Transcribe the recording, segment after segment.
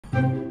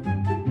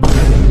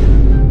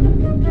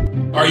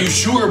Are you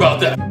sure about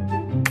that?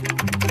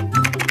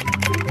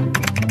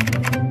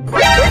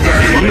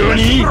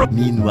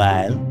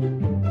 Meanwhile...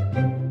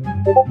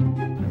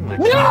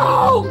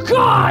 No!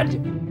 God!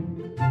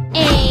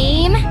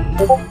 Aim!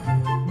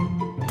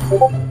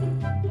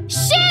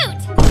 Shoot!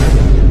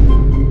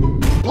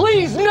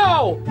 Please,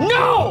 no!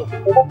 No!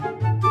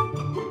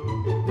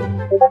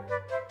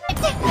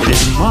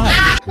 It's mine!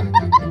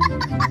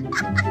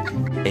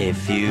 A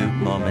few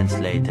moments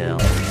later...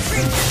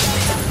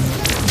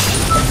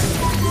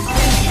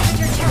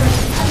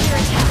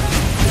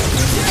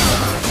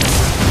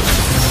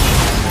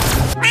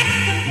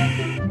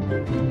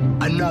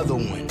 Another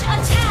one.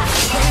 Attack!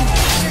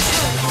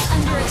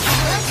 Under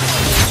attack.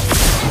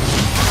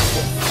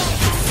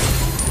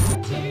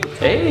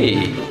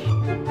 Hey!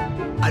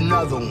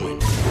 Another one.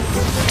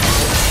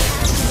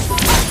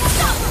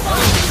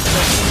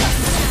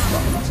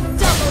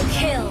 Double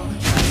kill!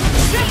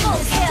 Triple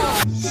kill!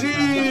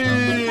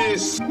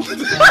 Jeez!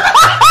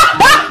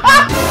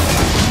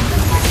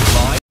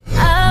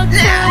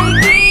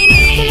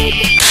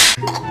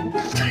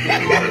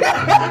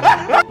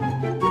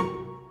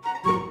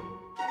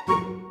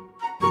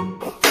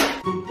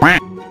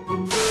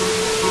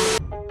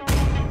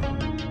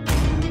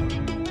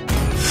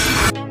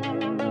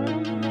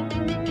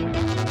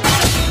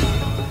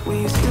 We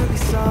used to be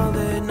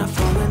solid, not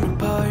falling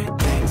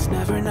apart. Things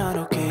never not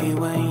okay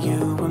when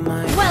you were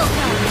mine.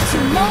 Welcome to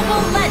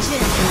Mobile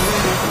Legends!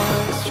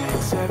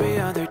 Strengths every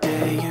other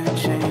day, you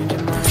change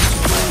your mind.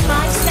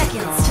 5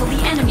 seconds till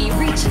the enemy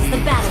reaches the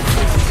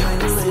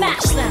battlefield.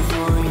 Smash them!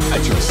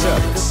 At your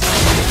service.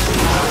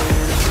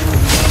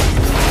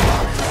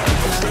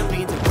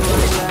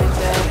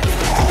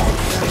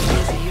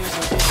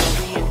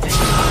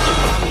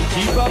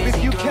 Keep up if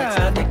you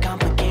can.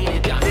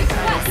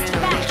 Request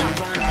backup!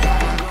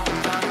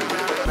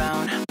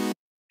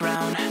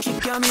 You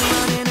got me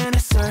running in a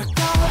circle.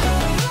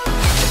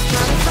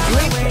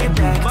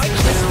 Might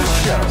miss the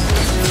show.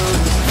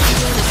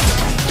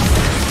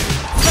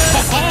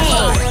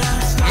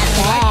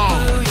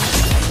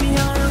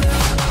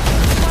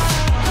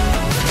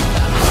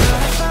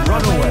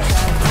 Run away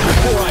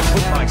before I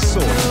put my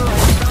sword.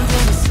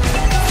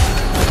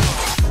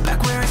 Back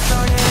where I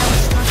started, I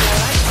was stuck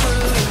like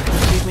food.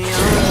 Keep me on.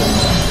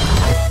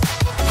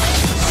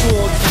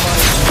 Sword for my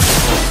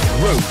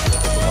rope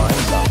for my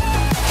love.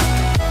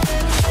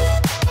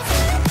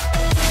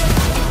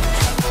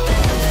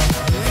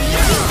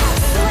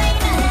 Slain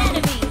an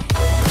enemy!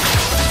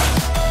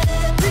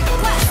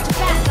 Request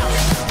backup!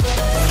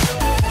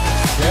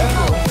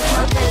 Careful,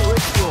 I will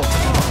break your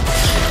heart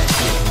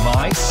with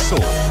my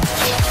sword.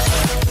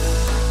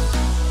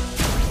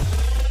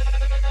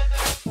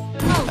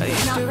 Oh, I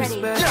used not to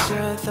ready. respect you,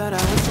 thought I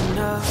was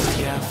enough.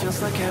 Yeah, it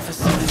feels like half a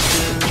century.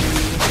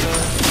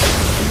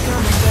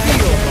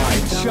 Feel my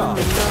charm.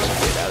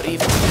 Without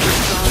even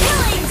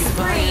Killing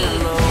spree!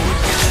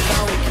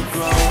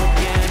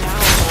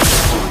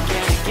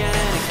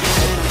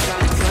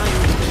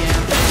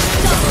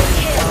 Double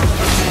kill!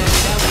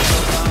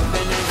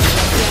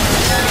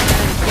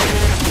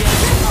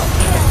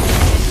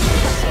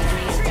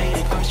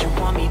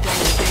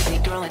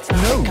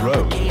 No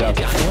road without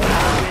a sword.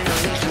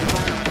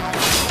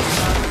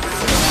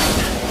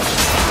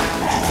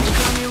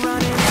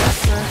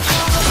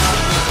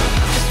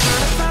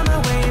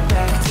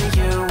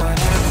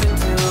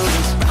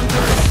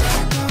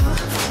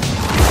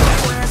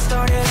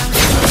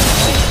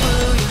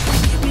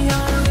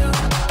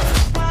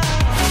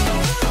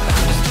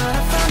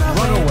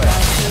 Run away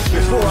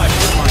before I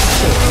put my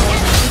sword.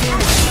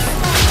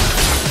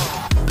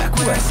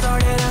 Well,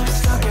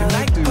 I can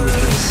make do with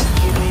this.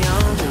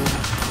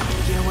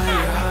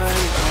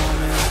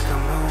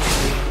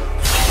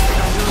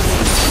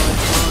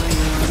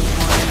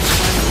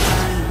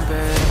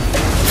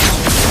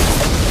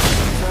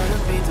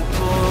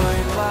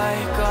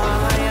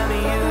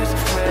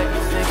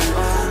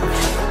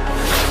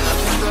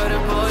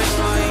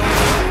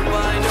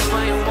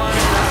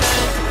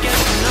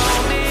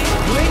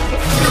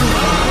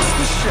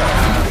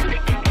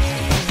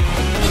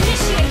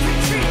 Initiate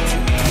retreat!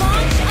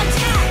 Launch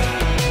attack!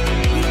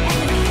 The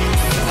enemy has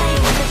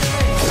slain the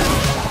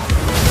turret.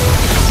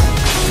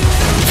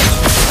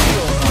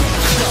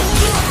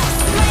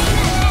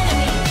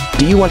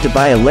 Do you want to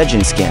buy a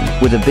legend skin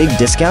with a big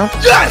discount?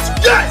 Yes!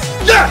 Yes!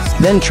 Yes!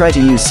 Then try to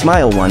use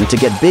Smile One to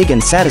get big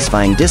and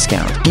satisfying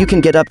discount. You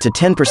can get up to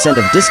 10%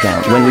 of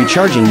discount when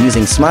recharging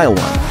using Smile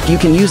One. You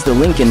can use the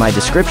link in my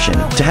description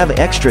to have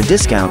extra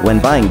discount when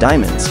buying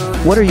diamonds.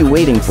 What are you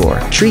waiting for?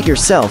 Treat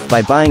yourself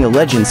by buying a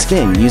legend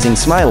skin using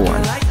Smile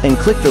One, and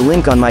click the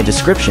link on my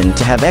description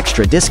to have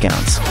extra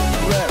discounts.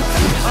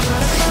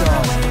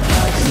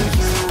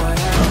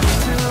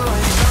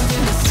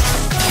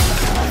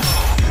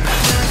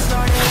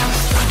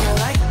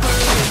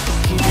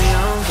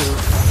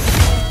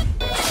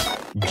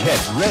 Get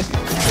ready to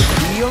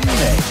be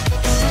amazed.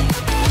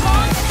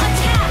 Launch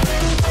attack!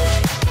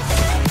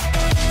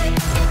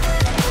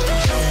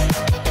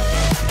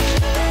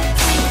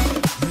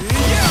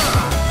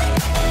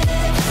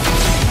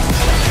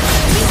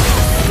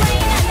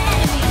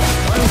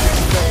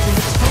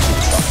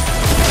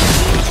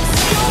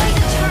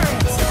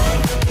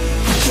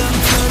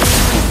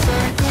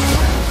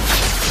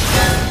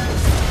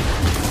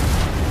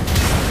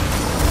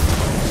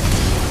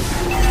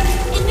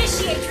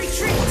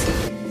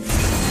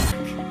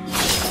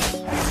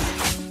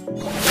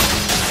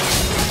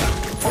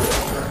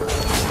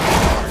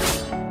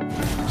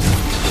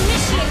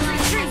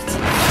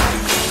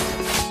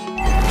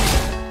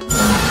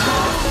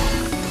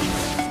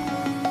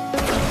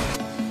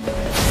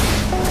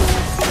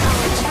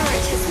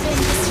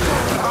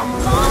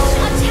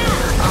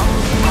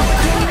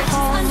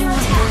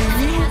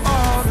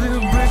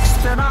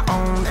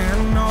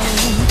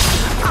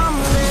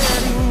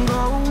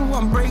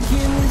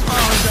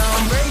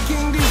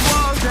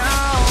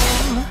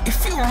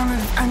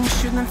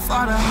 shouldn't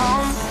fly to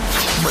home.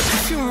 But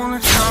if you wanna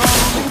try,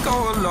 then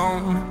go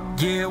alone.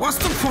 Yeah, what's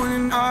the point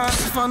in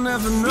us if I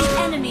never know? The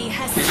enemy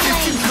has If slain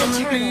you're the gonna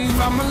turtle. leave,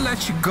 I'ma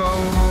let you go.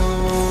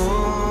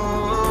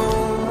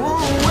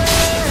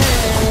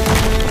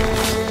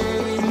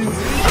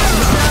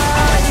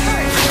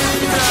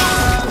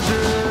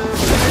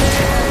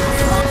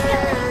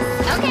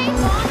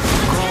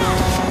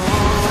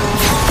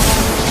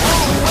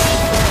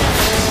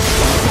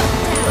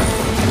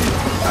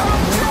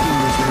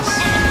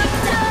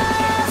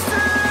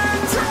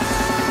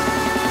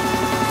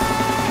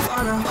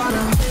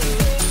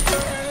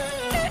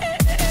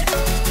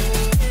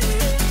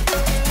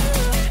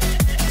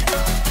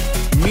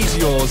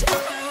 Meteors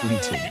are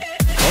fleeting.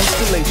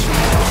 Constellations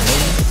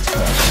remain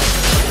eternal.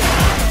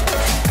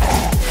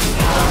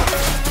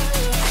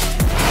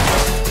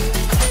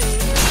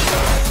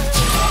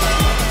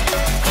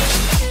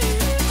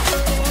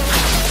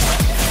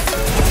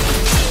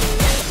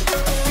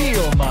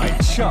 Feel my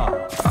charm.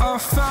 I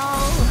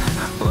fell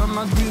where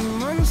my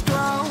demons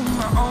dwell.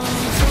 My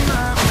only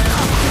tonight when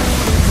I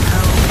couldn't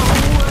help. Oh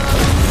well,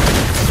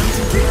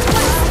 to be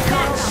like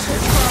us,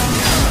 it's fine.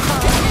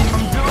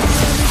 I'm done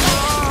with it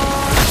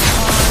all.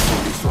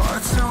 So I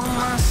tell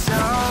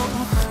myself,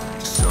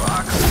 so I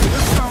can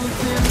feel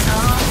something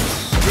else.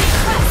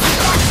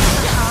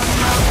 I'm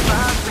not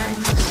bad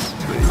things.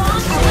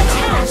 Monster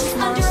attack is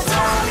under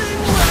attack.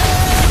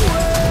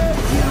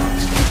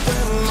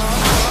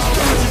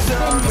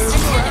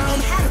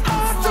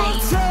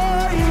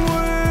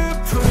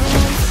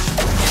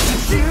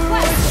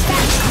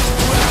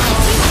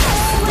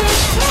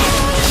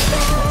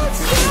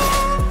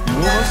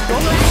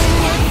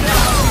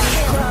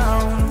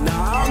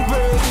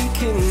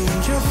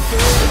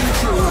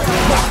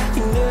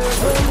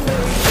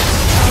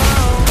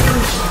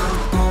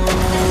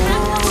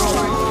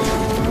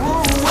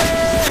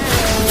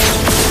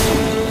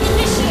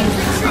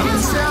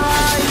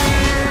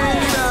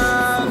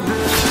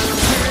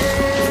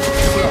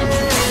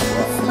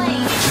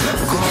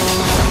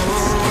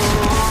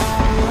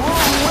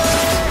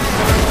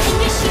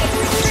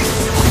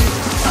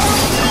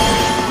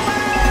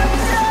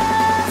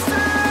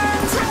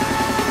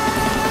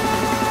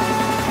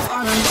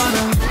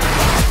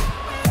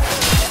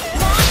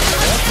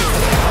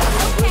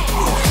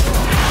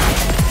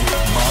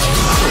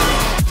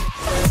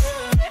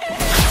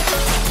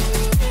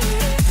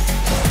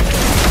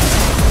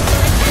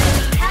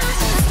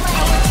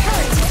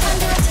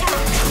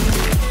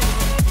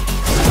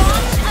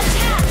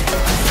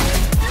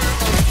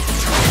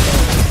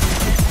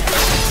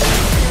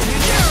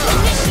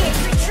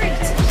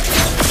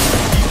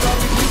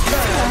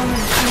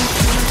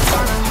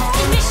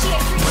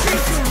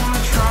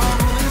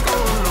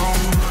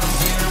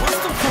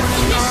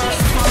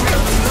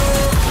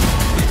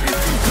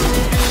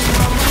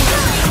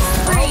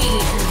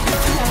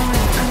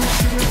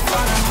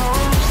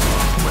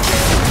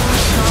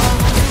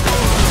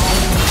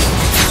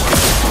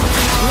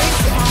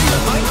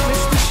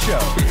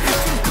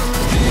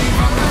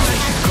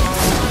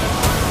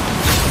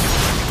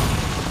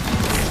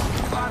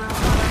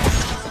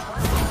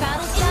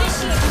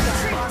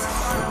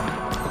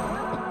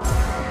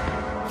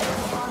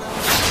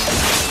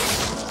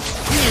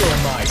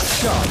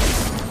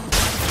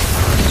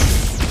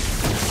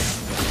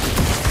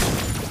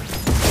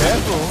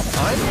 Careful,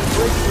 I will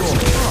break your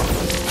heart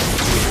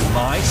with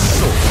my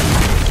sword.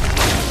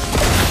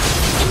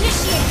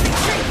 Initiate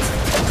retreat.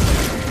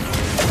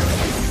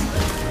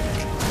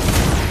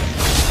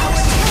 Our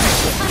turret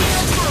is under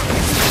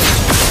attack.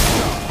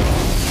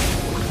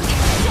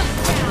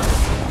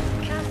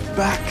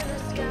 Back.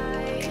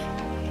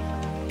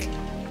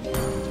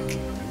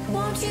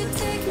 Won't you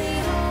take me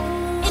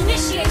home?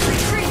 Initiate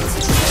retreat.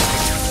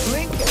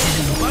 Blink and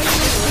you might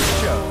miss the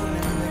show.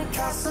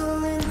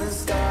 Castle in the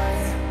sky.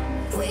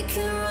 We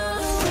can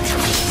run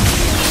away.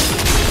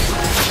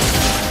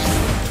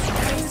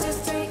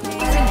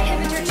 Our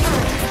inhibitor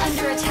turret is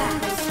under attack.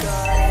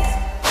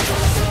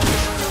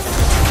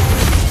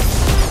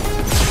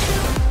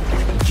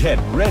 Get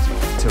ready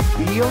to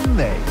be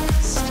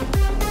amazed.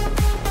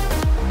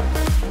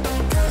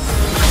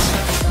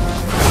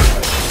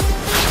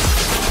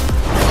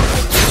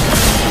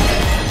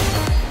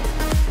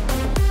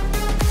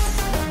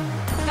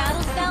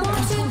 Battle spell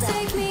on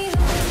take me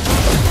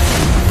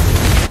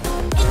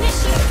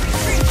Initiate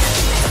retreat.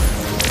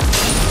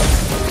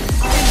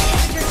 Our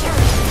inhibitor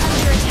turret is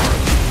under attack.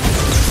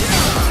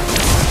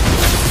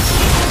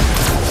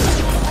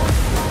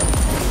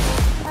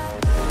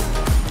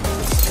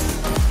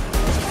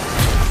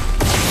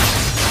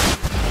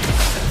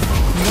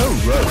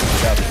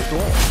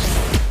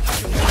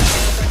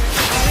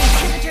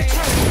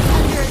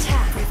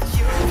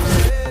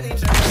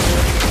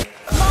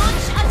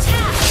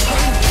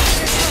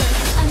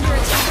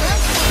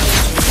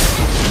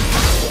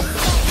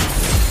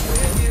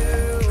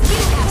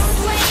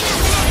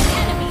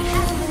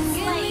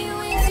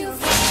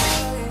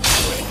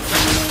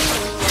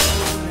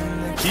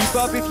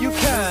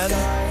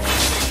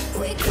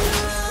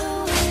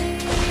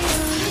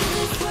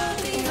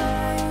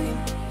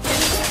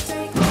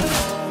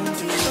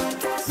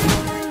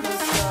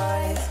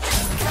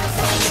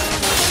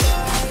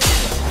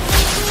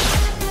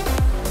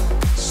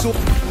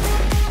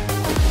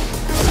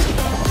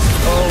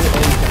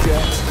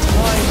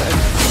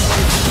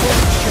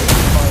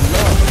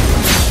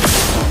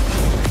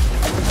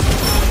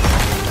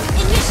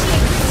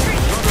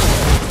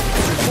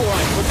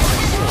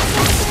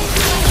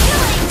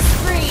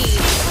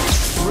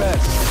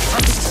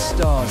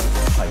 stars of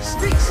Pisces.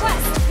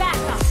 Request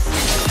backup.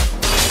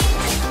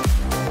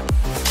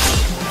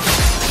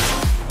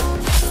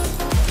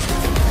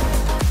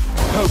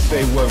 Hope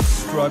they won't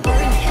struggle.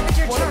 Our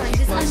inhibitor turret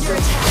is under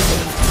attack.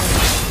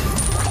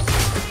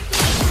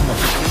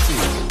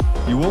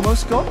 You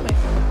almost got me.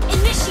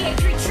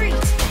 Initiate retreat.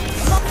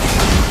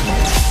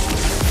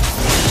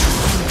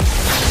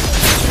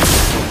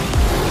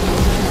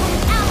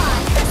 Ally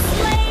has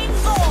slain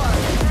Lord.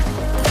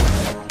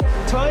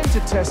 Time to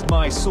test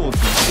my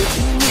swordsmanship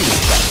in new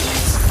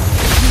battles.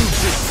 You've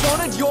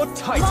dishonored your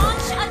title.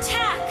 Launch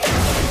attack.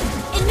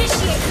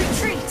 Initiate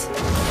retreat.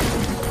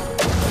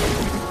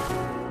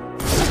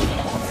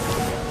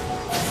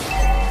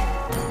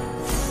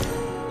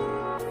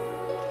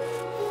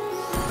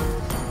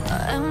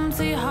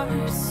 Empty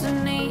hearts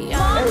and neon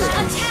Launch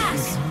attack.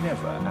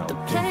 Never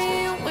outdated.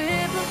 playing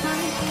with my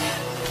mind.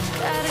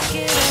 Gotta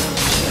get